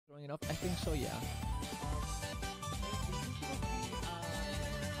strong enough? I think so, yeah.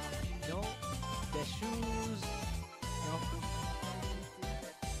 No, the shoes. No.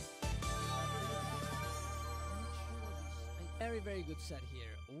 Very, very good set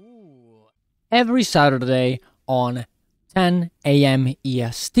here. Ooh. Every Saturday on 10 a.m.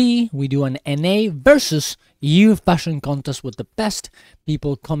 EST, we do an NA versus EU fashion contest with the best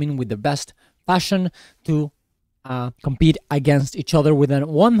people coming with the best fashion to compete against each other with a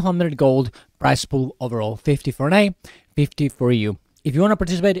 100 gold prize pool overall. 50 for NA, 50 for EU. If you want to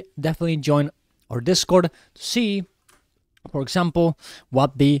participate, definitely join our Discord to see, for example,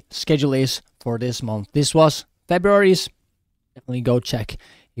 what the schedule is for this month. This was February's. Definitely go check if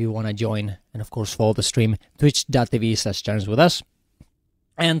you want to join, and of course follow the stream, twitch.tv/challenge with us.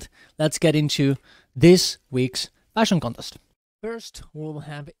 And let's get into this week's fashion contest. First, we'll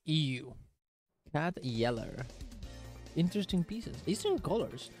have EU. Cat Yeller. Interesting pieces. Eastern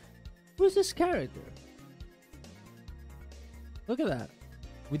colors. Who's this character? Look at that.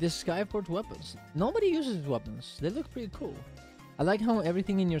 With the Skyport weapons. Nobody uses these weapons. They look pretty cool. I like how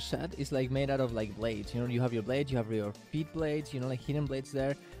everything in your set is like made out of like blades. You know, you have your blades, you have your feet blades, you know, like hidden blades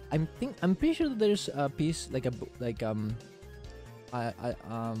there. I'm pretty sure that there's a piece like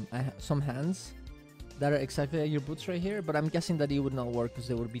some hands that are exactly like your boots right here, but I'm guessing that it would not work because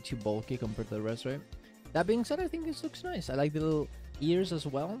they would be too bulky compared to the rest, right? That being said, I think this looks nice. I like the little ears as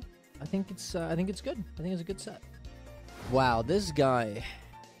well. I think it's good. I think it's a good set. Wow, this guy.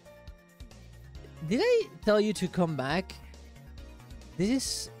 Did I tell you to come back?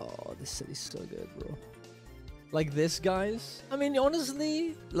 This set is so good, bro. Like this, guys. I mean,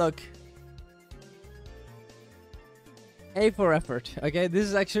 honestly, look. A for effort. Okay, this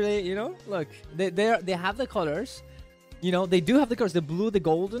is actually, you know, look. They have the colors. You know, they do have the colors. The blue, the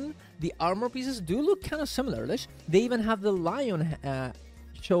golden, the armor pieces do look kind of similar. They even have the lion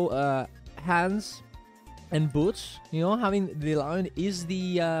hands and boots. You know, having the lion is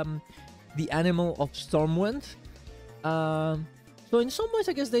the animal of Stormwind. So in some ways,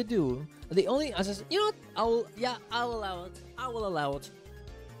 I guess they do. The only, as I said, you know what? I'll allow it. I will allow it.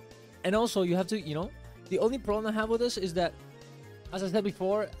 And also, you have to, you know, the only problem I have with this is that, as I said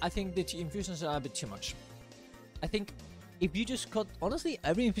before, I think the infusions are a bit too much. I think if you just cut, honestly,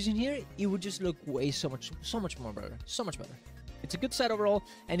 every infusion here, it would just look so much more better. So much better. It's a good set overall,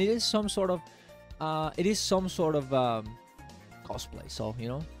 and it is some sort of, cosplay. So, you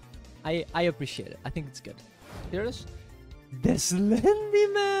know, I appreciate it. I think it's good. Here it is. The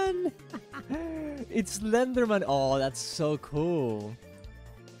Slenderman! It's Slenderman. Oh, that's so cool.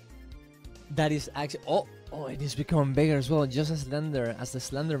 That is actually... Oh, it is becoming bigger as well. Just as slender as the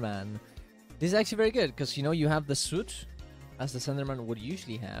Slenderman. This is actually very good. Because, you know, you have the suit. As the Slenderman would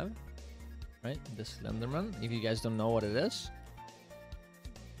usually have. Right? The Slenderman. If you guys don't know what it is.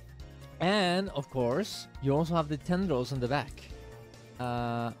 And, of course, you also have the tendrils on the back.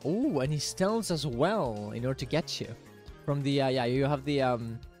 Oh, and he stealths as well. In order to get you. From the you have the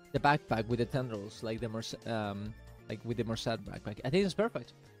backpack with the tendrils, like the with the Merced backpack. I think it's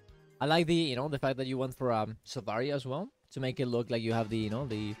perfect. I like the, you know, the fact that you went for Savaria as well to make it look like you have the, you know,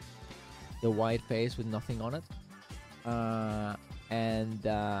 the white face with nothing on it. Yeah,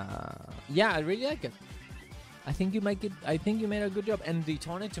 I really like it. I think you make it. I think you made a good job, and the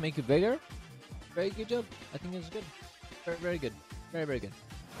tonic to make it bigger, very good job. I think it's good, very good, very good.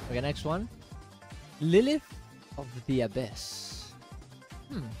 Okay, next one, Lilith of the Abyss.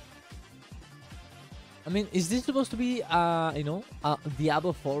 I mean, is this supposed to be you know, a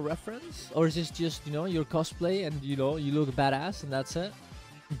Diablo 4 reference, or is this just, you know, your cosplay and, you know, you look badass and that's it?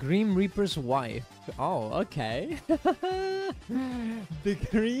 Grim Reaper's wife. Oh, okay. The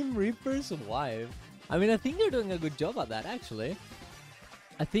Grim Reaper's wife. I mean, I think they're doing a good job at that, actually.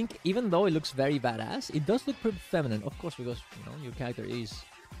 I think even though it looks very badass, it does look pretty feminine, of course, because, you know, your character is,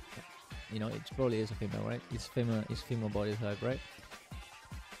 you know, it probably is a female, right? It's female body type, right?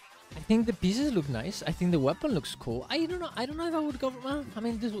 I think the pieces look nice. I think the weapon looks cool. I don't know if I would go. Well, I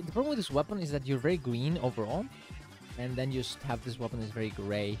mean, the problem with this weapon is that you're very green overall, and then you just have this weapon that's very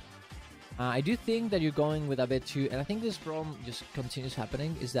gray. I do think that you're going with a bit too, and I think this problem just continues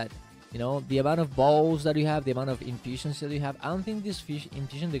happening. Is that, you know, the amount of balls that you have, the amount of infusions that you have. I don't think this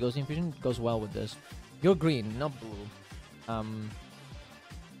infusion, the ghost infusion, goes well with this. You're green, not blue.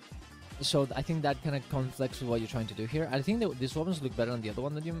 So I think that kind of conflicts with what you're trying to do here. I think that these weapons look better than the other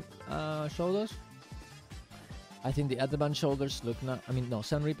one that you showed us. I think the Edelman shoulders look nice. I mean, no,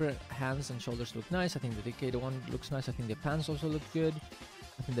 Sun Reaper hands and shoulders look nice. I think the Decade one looks nice. I think the pants also look good.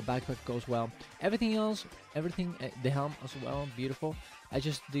 I think the backpack goes well. Everything else, the helm as well, beautiful. I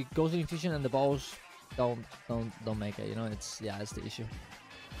just, the Ghost Infusion and the balls don't make it. You know, it's the issue.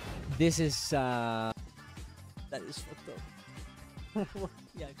 This is that is fucked up. What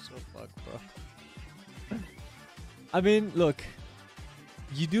the actual fuck, bro? I mean, look,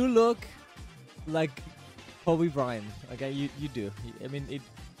 you do look like Kobe Bryant. Okay, you do. I mean, it.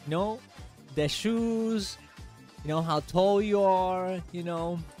 You know, the shoes. You know how tall you are. You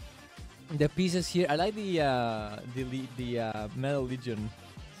know, the pieces here. I like the Metal Legion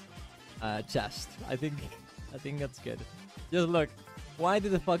chest. I think that's good. Just look. Why do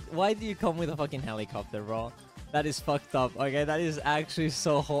you come with a fucking helicopter, bro? That is fucked up. Okay, that is actually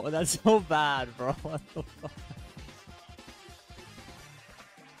that's so bad, bro. What the fuck?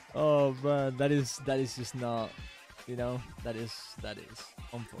 Oh man, that is just not, you know, that is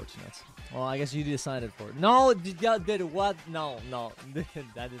unfortunate. Well, I guess you decided for it. No, did what? No,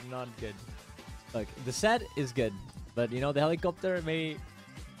 that is not good. Look, the set is good, but you know the helicopter maybe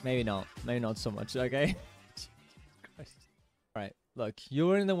not so much. Okay. All right, look, you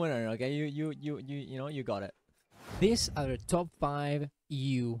were in the winner. Okay, you know you got it. These are the top 5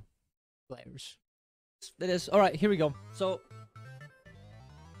 EU players. It is all right. Here we go. So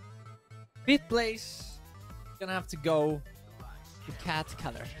 5th place, gonna have to go the cat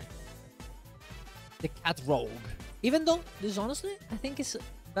color, the cat rogue. Even though this honestly, I think it's a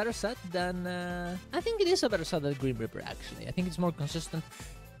better set than I think it is a better set than Green Reaper. Actually, I think it's more consistent.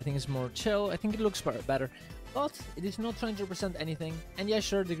 I think it's more chill. I think it looks better. But it is not trying to represent anything. And yeah,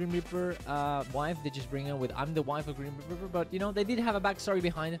 sure, the Grim Reaper wife, they just bring in with I'm the wife of Grim Reaper. But you know, they did have a backstory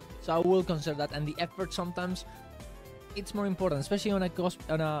behind it, so I will consider that. And the effort sometimes, it's more important, especially on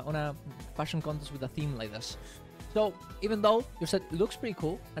a fashion contest with a theme like this. So even though your set looks pretty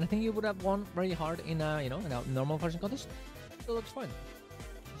cool, and I think you would have won very hard in a in a normal fashion contest, it looks fine.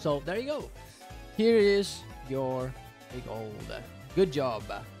 So there you go. Here is your big old good job.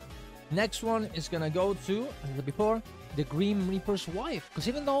 Next one is gonna go to, as I said before, the Grim Reaper's wife. Because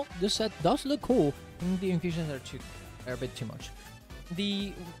even though this set does look cool, I think the infusions are a bit too much.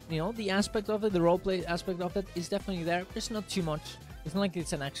 The aspect of it, the roleplay aspect of it is definitely there. It's not too much. It's not like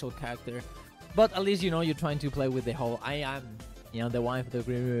it's an actual character, but at least you're trying to play with the whole I am, the wife of the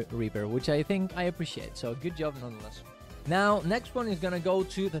Grim Reaper, which I think I appreciate. So good job nonetheless. Now next one is gonna go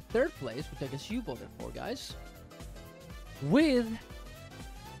to the 3rd place, which I guess you voted for, guys.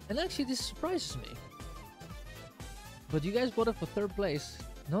 And actually, this surprises me. But you guys voted for 3rd place,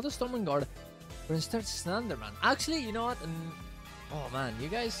 not a Storming Guard, but instead Slenderman. Actually, you know what? Oh man, you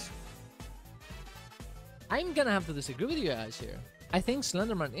guys, I'm gonna have to disagree with you guys here. I think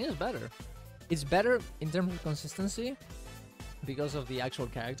Slenderman is better. It's better in terms of consistency because of the actual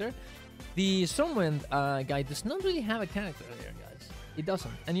character. The Stormwind guy does not really have a character here, guys. It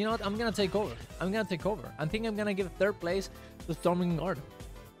doesn't. And you know what? I'm gonna take over. I think I'm gonna give 3rd place to Storming Guard.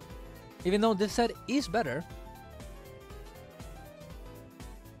 Even though this set is better,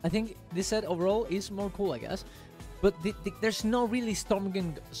 I think this set overall is more cool, I guess. But there's no really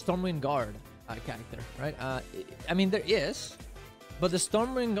Stormwind Guard character, right? I mean, there is, but the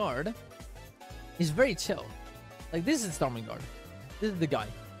Stormwind Guard is very chill. Like, this is Stormwind Guard. This is the guy,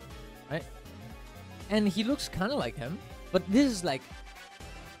 right? And he looks kind of like him, but this is like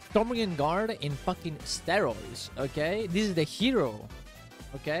Stormwind Guard in fucking steroids, okay? This is the hero,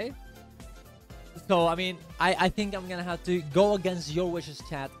 okay? So, I mean, I think I'm gonna have to go against your wishes,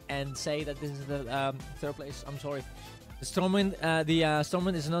 chat, and say that this is the 3rd place. I'm sorry. The Stormwind,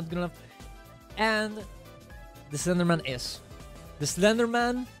 Stormwind is not good enough. And the Slenderman is. The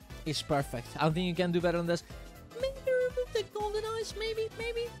Slenderman is perfect. I don't think you can do better than this. Maybe remove the golden eyes, maybe.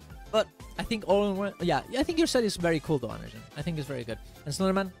 But I think all in one, yeah, I think your set is very cool, though, Anderson. I think it's very good. And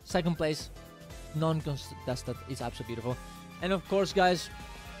Slenderman, 2nd place, non-contested. It's absolutely beautiful. And of course, guys,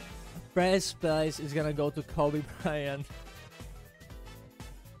 first place is gonna go to Kobe Bryant.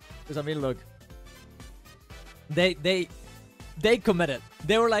 Because I mean, look, they committed.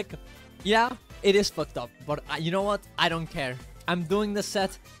 They were like, yeah, it is fucked up, but you know what? I don't care. I'm doing the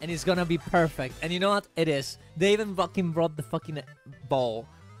set, and it's gonna be perfect. And you know what? It is. They even fucking brought the fucking ball.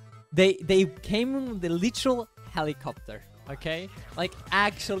 They came with the literal helicopter. Okay, like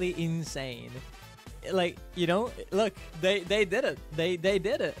actually insane. Like, look, they did it. They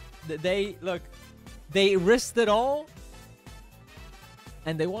did it. They risked it all,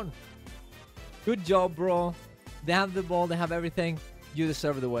 and they won. Good job, bro. They have the ball. They have everything. You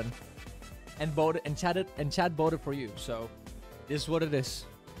deserve the win. And Chad voted for you. So, this is what it is.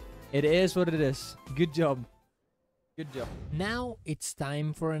 It is what it is. Good job. Good job. Now it's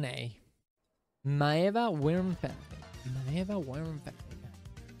time for an A. Maeva Wyrmfenning.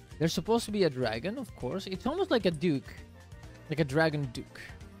 There's supposed to be a dragon, of course. It's almost like a duke. Like a dragon duke.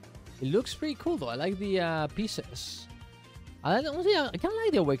 It looks pretty cool, though. I like the pieces. Honestly, I kind of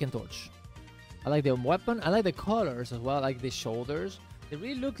like the Awakened Torch. I like the weapon. I like the colors as well. I like the shoulders. They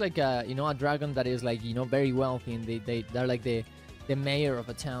really look like a, you know, a dragon that is like, you know, very wealthy, and they're like the mayor of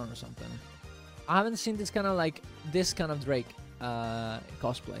a town or something. I haven't seen this kind of Drake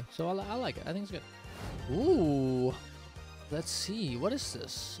cosplay, so I like it. I think it's good. Ooh, let's see. What is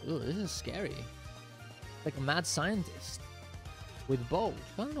this? Ooh, this is scary. Like a mad scientist with bows.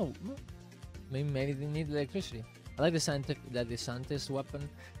 I don't know. Maybe they need electricity. I like the scientist weapon.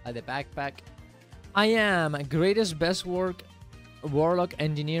 I like the backpack. I am greatest best work warlock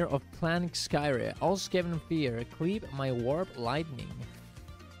engineer of Clan Skyria. All Skaven fear. Cleave my warp lightning.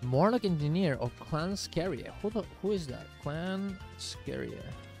 Warlock engineer of Clan Skyria. Who is that? Clan Skyria.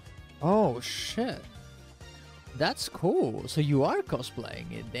 Oh shit. That's cool. So you are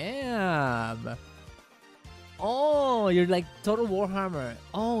cosplaying it. Damn. Oh, you're like Total Warhammer.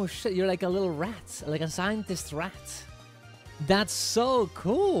 Oh shit, you're like a little rat, like a scientist rat. That's so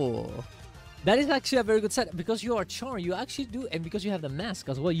cool. That is actually a very good set because you are charmed. You actually do, and because you have the mask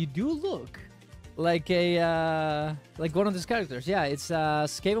as well, you do look like a like one of these characters. Yeah, it's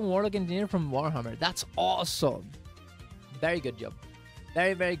Skaven Warlock Engineer from Warhammer. That's awesome. Very good job.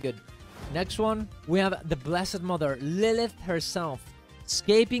 Very, very good. Next one, we have the Blessed Mother, Lilith herself,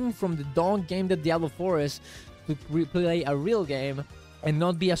 escaping from the dog game that Diablo 4 is to play a real game and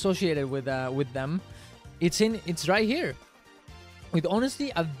not be associated with them. It's right here. With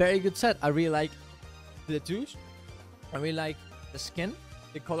honestly a very good set. I really like the tattoos. I really like the skin,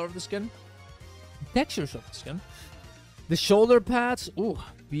 the color of the skin, textures of the skin, the shoulder pads. Ooh,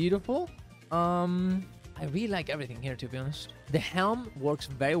 beautiful. I really like everything here, to be honest. The helm works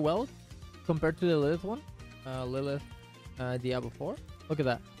very well compared to the Lilith one. Lilith Diablo 4. Look at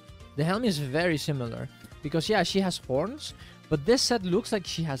that. The helm is very similar because yeah, she has horns, but this set looks like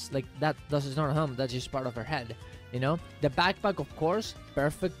she has like that. That is not a helm. That's just part of her head. You know, the backpack, of course,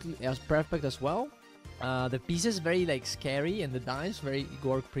 perfect as well. The pieces very like scary, and the dice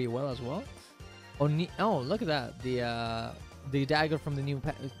work pretty well as well. Oh, look at that. The dagger from the new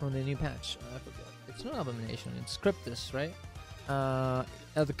patch. I forget. It's not Abomination. It's Cryptus, right?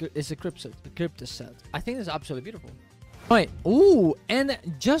 It's a Cryptus set. I think it's absolutely beautiful. Right. Ooh, and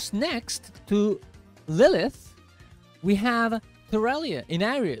just next to Lilith, we have Therelia in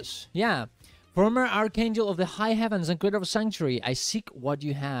Aries. Yeah. Former Archangel of the High Heavens and Creator of Sanctuary, I seek what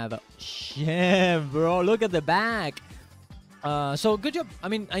you have. Yeah, bro, look at the back. So good job. I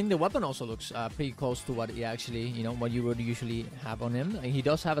mean the weapon also looks pretty close to what he actually, you know, what you would usually have on him. He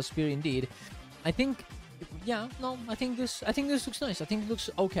does have a spear indeed. I think, yeah, no, I think this looks nice. I think it looks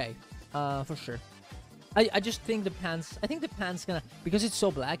okay, for sure. I just think the pants gonna, because it's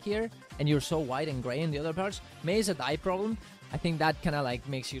so black here and you're so white and gray in the other parts, maybe it's a dye problem. I think that kind of like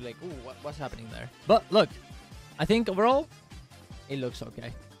makes you like, ooh, what's happening there? But look, I think overall, it looks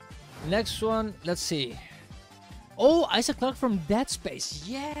okay. Next one, let's see. Oh, Isaac Clarke from Dead Space.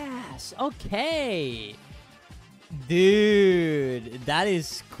 Yes, okay. Dude, that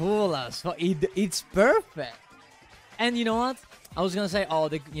is cool as well. It's perfect. And you know what? I was gonna say, oh,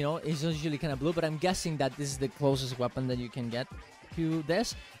 you know, it's usually kind of blue, but I'm guessing that this is the closest weapon that you can get to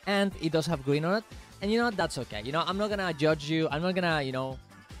this, and it does have green on it. And you know what? That's okay. You know, I'm not gonna judge you. I'm not gonna, you know,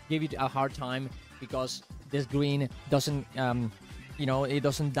 give you a hard time because this green doesn't, you know, it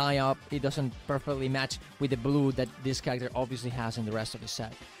doesn't dye up. It doesn't perfectly match with the blue that this character obviously has in the rest of his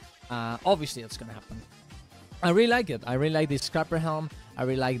set. Obviously, it's gonna happen. I really like it. I really like the Scrapper helm. I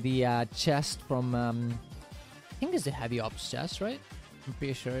really like the chest from, I think it's the Heavy Ops chest, right? I'm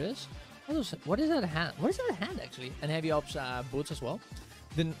pretty sure it is. What is that hand? What is that hand actually? And Heavy Ops boots as well.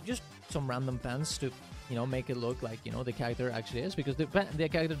 Then just some random pants to, you know, make it look like, you know, the character actually is, because the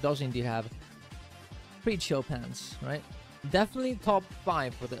character does indeed have pretty chill pants, right? Definitely top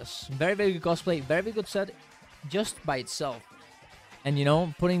 5 for this. Very, very good cosplay. Very, very good set just by itself. And, you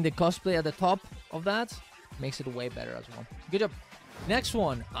know, putting the cosplay at the top of that makes it way better as well. Good job. Next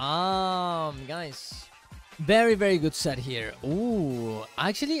one. Guys. Very, very good set here. Ooh.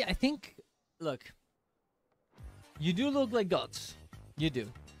 Actually, I think, look. You do look like Guts. You do.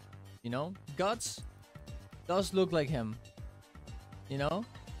 You know? Guts does look like him. You know?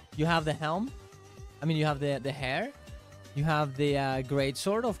 You have the helm. I mean, you have the hair. You have the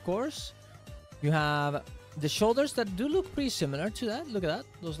greatsword, of course. You have the shoulders that do look pretty similar to that. Look at that.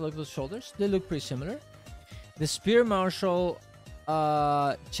 Those shoulders. They look pretty similar. The spear marshal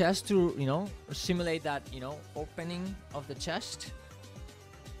chest to, you know, simulate that, you know, opening of the chest.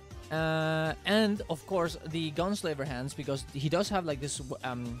 And of course the gunslaver hands, because he does have like this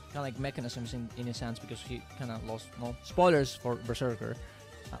kind of like mechanisms in his hands, because he kind of lost, well, spoilers for Berserker.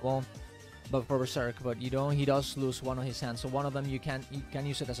 Well, but for Berserk. But you know, he does lose one of his hands, so one of them you can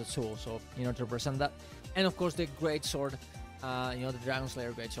use it as a tool. So you know, to represent that, and of course the great sword, you know, the Dragon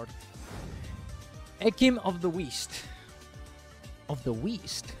Slayer great sword. Ekim of the West. Of the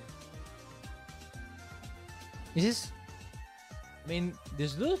West. Is this? I mean,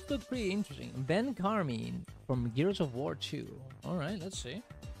 this looks pretty interesting. Ben Carmine from Gears of War 2. All right, let's see.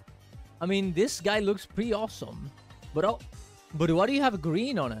 I mean, this guy looks pretty awesome, but why do you have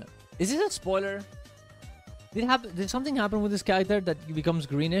green on it? Is this a spoiler? Did something happen with this character that he becomes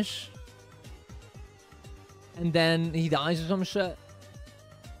greenish, and then he dies or some shit,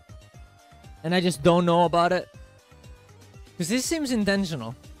 and I just don't know about it? Because this seems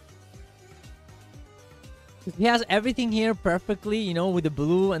intentional. He has everything here perfectly, you know, with the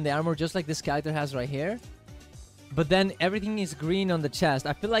blue and the armor, just like this character has right here. But then everything is green on the chest.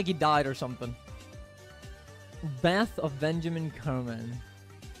 I feel like he died or something. Bath of Benjamin Carmen.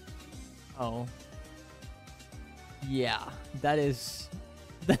 Oh. Yeah, that is...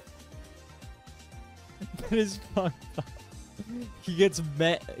 that is fucked up. He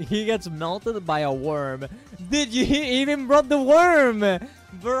gets melted by a worm. Did you even brought the worm?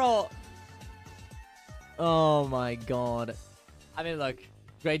 Bro. Oh my god. I mean, look.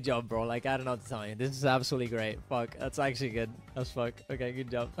 Great job, bro. Like, I don't know what to tell you. This is absolutely great. Fuck. That's actually good. That's fuck. Okay, good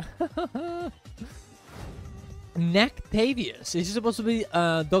job. Nectavius. Is he supposed to be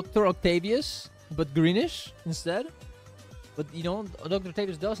Dr. Octavius, but greenish instead? But, you know, Dr.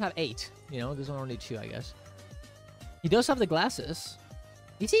 Octavius does have 8. You know, this one only 2, I guess. He does have the glasses.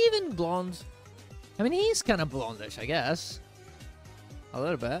 Is he even blonde? I mean, he's kind of blondish, I guess. A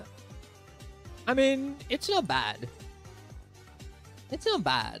little bit. I mean, it's not bad. It's not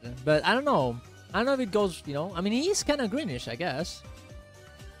bad, but I don't know. I don't know if it goes, you know. I mean, he's kind of greenish, I guess.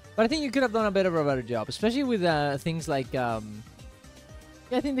 But I think you could have done a bit of a better job, especially with things like, yeah,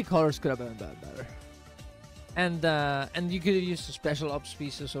 I think the colors could have been better. And you could have used the special ops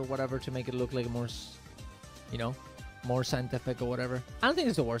pieces or whatever to make it look like more, you know, more scientific or whatever. I don't think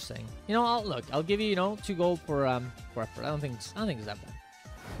it's the worst thing. You know, I'll give you, you know, 2 gold for effort. I don't think it's that bad.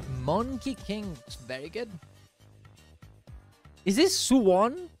 Monkey King, very good. Is this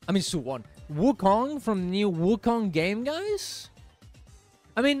Suwon? I mean Suwon. Wukong from the new Wukong game, guys?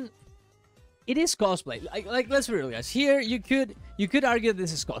 I mean, it is cosplay. Like let's be real, guys. Here you could argue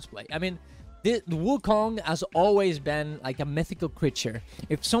this is cosplay. I mean, the Wukong has always been like a mythical creature.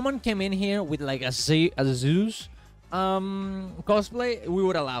 If someone came in here with like a Zeus cosplay, we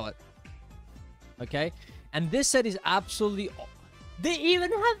would allow it. Okay? And this set is absolutely... They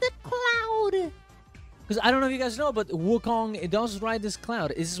even have the cloud! Because I don't know if you guys know, but Wukong, it does ride this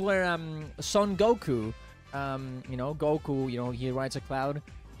cloud. This is where Son Goku, you know, Goku, you know, he rides a cloud.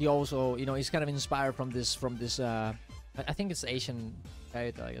 He also, you know, he's kind of inspired from this, I think it's Asian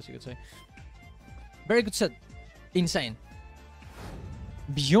character, I guess you could say. Very good set. Insane.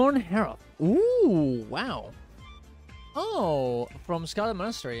 Bjorn Herod. Ooh, wow. Oh, from Scarlet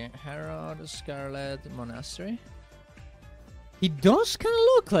Monastery. Herod, Scarlet Monastery. He does kind of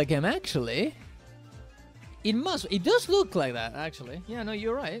look like him, actually. It does look like that, actually. Yeah, no,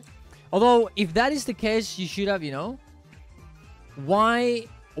 you're right. Although, if that is the case, you should have, you know... Why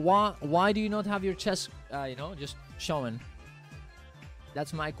do you not have your chest, you know, just showing?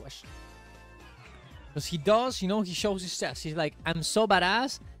 That's my question. Because he does, you know, he shows his chest. He's like, I'm so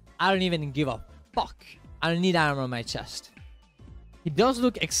badass, I don't even give a fuck. I don't need armor on my chest. He does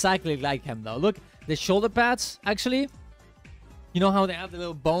look exactly like him, though. Look, the shoulder pads, actually... You know how they have the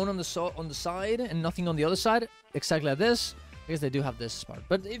little bone on the side and nothing on the other side? Exactly like this. I guess they do have this part,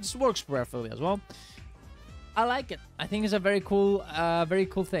 but it works perfectly as well. I like it. I think it's a very cool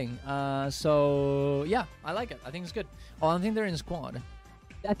thing. So yeah, I like it. I think it's good. Oh, I think they're in squad.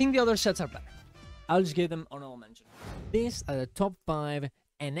 I think the other sets are better. I'll just give them honorable mention. These are the top 5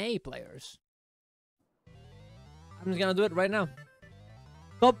 NA players. I'm just gonna do it right now.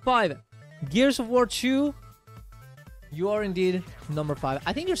 Top 5. Gears of War 2. You are indeed number 5.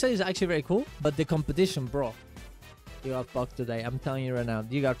 I think your set is actually very cool, but the competition, bro. You got fucked today. I'm telling you right now.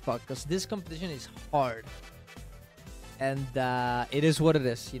 You got fucked because this competition is hard. And it is what it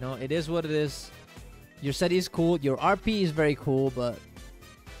is, you know? It is what it is. Your set is cool. Your RP is very cool, but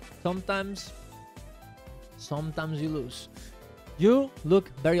sometimes you lose. You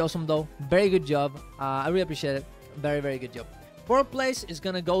look very awesome, though. Very good job. I really appreciate it. Very, very good job. 4th place is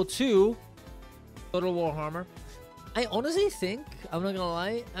going to go to Total Warhammer. I honestly think, I'm not gonna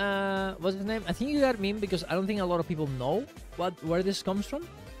lie, what's his name? I think you got meme because I don't think a lot of people know where this comes from.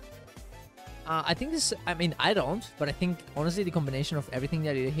 I think this, I mean, I don't, but I think, honestly, the combination of everything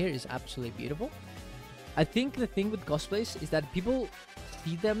that you did here is absolutely beautiful. I think the thing with cosplays is that people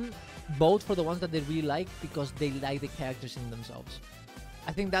see them vote for the ones that they really like because they like the characters in themselves.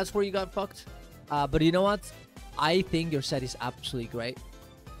 I think that's where you got fucked. But you know what? I think your set is absolutely great.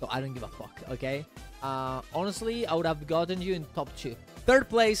 So I don't give a fuck, okay? Honestly, I would have gotten you in top 2. Third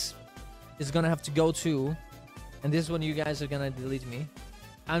place is gonna have to go to, and this one you guys are gonna delete me.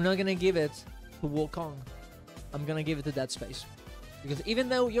 I'm not gonna give it to Wukong. I'm gonna give it to Dead Space. Because even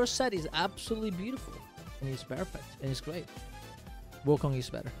though your set is absolutely beautiful, and it's perfect, and it's great, Wukong is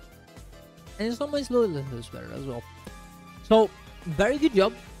better. And it's not my Lilith is better as well. So, very good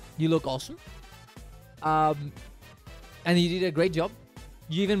job. You look awesome. And you did a great job.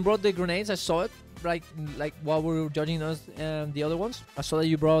 You even brought the grenades. I saw it, like while we were judging those, the other ones. I saw that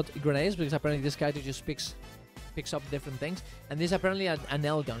you brought grenades because apparently this character just picks up different things. And this is apparently an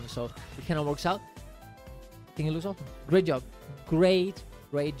L gun, so it kind of works out. I think it looks awesome. Great job. Great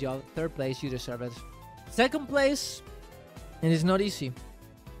job. Third place, you deserve it. Second place, and it's not easy,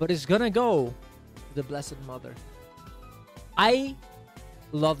 but it's gonna go to the Blessed Mother. I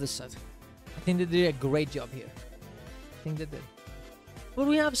love this set. I think they did a great job here. I think they did. But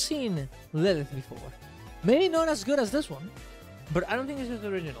we have seen Lilith before. Maybe not as good as this one, but I don't think this is the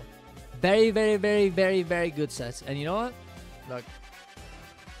original. Very good sets. And you know what? Look,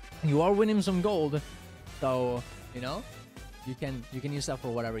 you are winning some gold, so you know you can use that for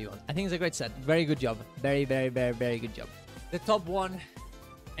whatever you want. I think it's a great set. Very good job. Very good job. The top one,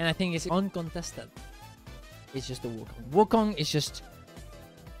 and I think it's uncontested. It's just the Wukong. Wukong is just.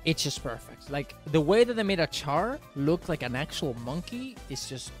 It's just perfect. Like, the way that they made a Char look like an actual monkey is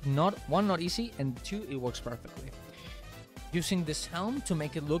just not easy, and 2, it works perfectly. Using this helm to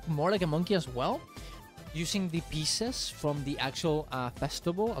make it look more like a monkey as well. Using the pieces from the actual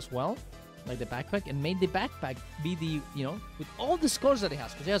festival as well, like the backpack, and made the backpack be the, you know, with all the colors that it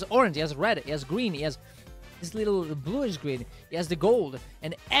has. Because it has orange, it has red, it has green, it has this little bluish green, it has the gold,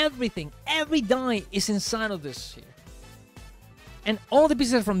 and everything, every dye is inside of this here. And all the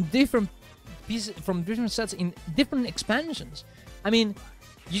pieces from different sets in different expansions. I mean,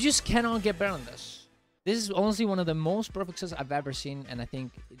 you just cannot get better than this. This is honestly one of the most perfect sets I've ever seen, and I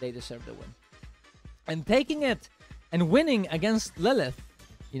think they deserve the win. And taking it and winning against Lilith,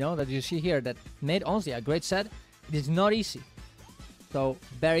 you know, that you see here, that made honestly a great set. It is not easy. So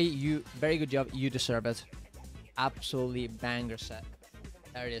very good job. You deserve it. Absolutely banger set.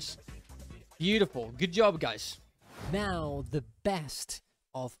 There it is. Beautiful. Good job, guys. Now, the best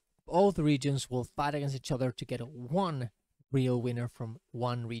of both regions will fight against each other to get one real winner from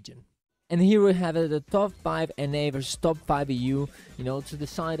one region. And here we have it, the top 5 NA versus top 5 EU, you know, to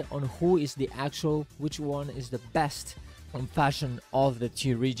decide on who is the actual, which one is the best on fashion of the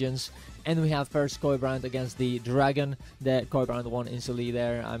 2 regions. And we have first Kobe Bryant against the Dragon. The Kobe Bryant won instantly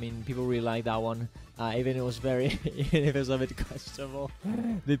there. I mean, people really like that one. Even it was even if it was a bit questionable,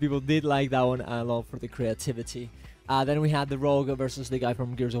 the people did like that one a lot for the creativity. Then we had the Rogue versus the guy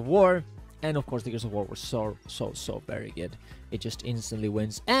from Gears of War. And of course the Gears of War was so very good. It just instantly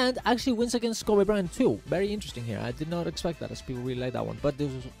wins. And actually wins against Kobe Bryant too. Very interesting here. I did not expect that, as people really like that one. But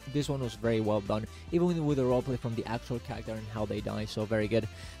this one was very well done. Even with the roleplay from the actual character and how they die. So very good.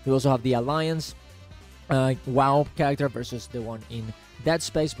 We also have the Alliance WoW character versus the one in Dead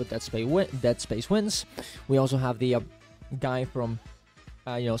Space. But Dead Space wins. We also have the guy from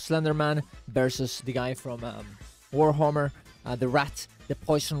Slender Man versus the guy from Warhammer, the rat, the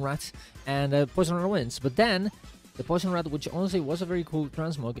poison rat, and poison rat wins. But then the poison rat, which honestly was a very cool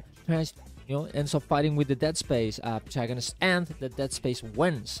transmog, ends up fighting with the Dead Space protagonist, and the Dead Space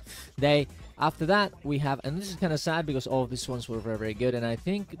wins. After that we have, and this is kind of sad because all of these ones were very good, and I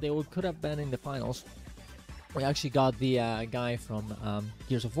think they could have been in the finals. We actually got the guy from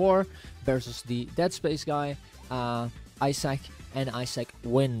Gears of War versus the Dead Space guy, Isaac, and Isaac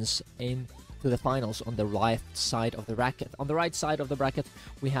wins to the finals on the right side of the bracket. On the right side of the bracket,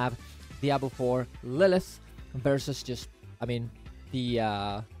 we have Diablo 4 Lilith versus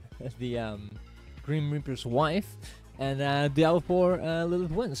the Grim Reaper's wife, and Diablo 4 Lilith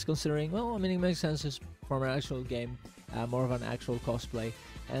wins, considering, well, I mean, it makes sense, it's from an actual game, more of an actual cosplay,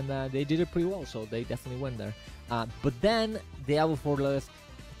 and they did it pretty well, so they definitely win there. But then Diablo 4 Lilith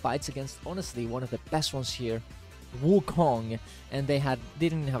fights against, honestly, one of the best ones here, Wukong, and they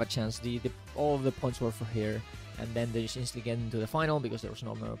didn't have a chance. All of the points were for here, and then they just instantly get into the final because there was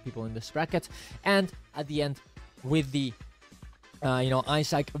no more people in this bracket. And at the end, with the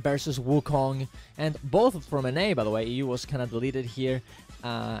Isaac versus Wukong, and both from NA, by the way. EU was kind of deleted here,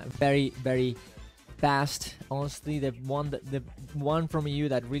 very fast. Honestly, the one from EU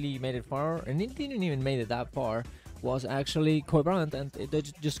that really made it far, and it didn't even made it that far, was actually Kobe Bryant, and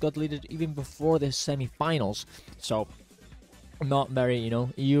it just got deleted even before the semi-finals. So not very,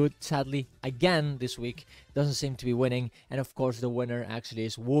 EU sadly again this week doesn't seem to be winning, and of course the winner actually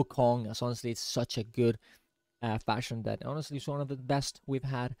is Wukong, as honestly it's such a good fashion that honestly is one of the best we've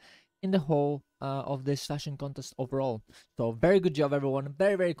had in the whole of this fashion contest overall. So very good job everyone,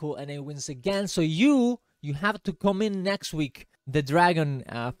 very very cool, and it wins again. So you have to come in next week, the dragon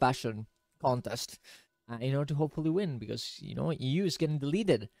fashion contest, in order to hopefully win, because EU is getting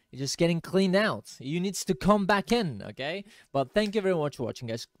deleted, it's just getting cleaned out. EU needs to come back in, okay? But thank you very much for watching,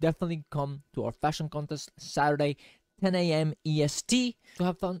 guys. Definitely come to our fashion contest Saturday 10 a.m. EST to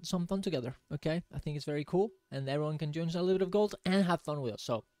have some fun together, okay? I think it's very cool, and everyone can join us a little bit of gold and have fun with us.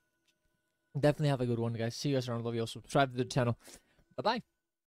 So definitely have a good one, guys. See you guys around. Love you all. Subscribe to the channel. Bye bye.